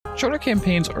Shorter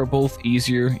campaigns are both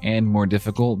easier and more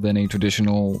difficult than a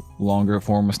traditional, longer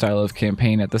form style of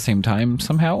campaign at the same time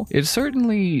somehow. It's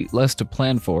certainly less to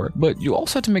plan for, but you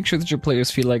also have to make sure that your players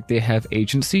feel like they have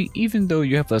agency even though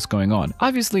you have less going on.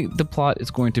 Obviously, the plot is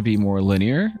going to be more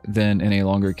linear than in a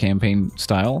longer campaign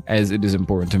style, as it is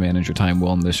important to manage your time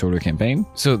well in this shorter campaign,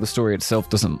 so the story itself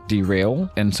doesn't derail,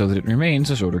 and so that it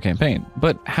remains a shorter campaign.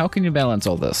 But how can you balance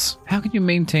all this? How can you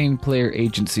maintain player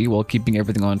agency while keeping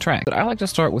everything on track? But I like to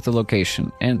start with the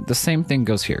location, and the same thing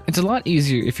goes here. It's a lot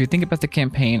easier if you think about the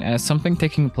campaign as something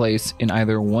taking place in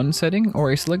either one setting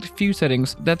or a select few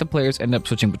settings that the players end up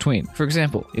switching between. For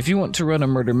example, if you want to run a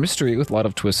murder mystery with a lot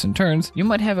of twists and turns, you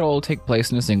might have it all take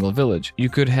place in a single village. You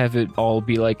could have it all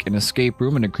be like an escape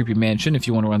room in a creepy mansion if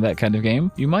you want to run that kind of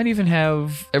game. You might even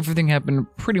have everything happen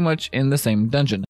pretty much in the same dungeon.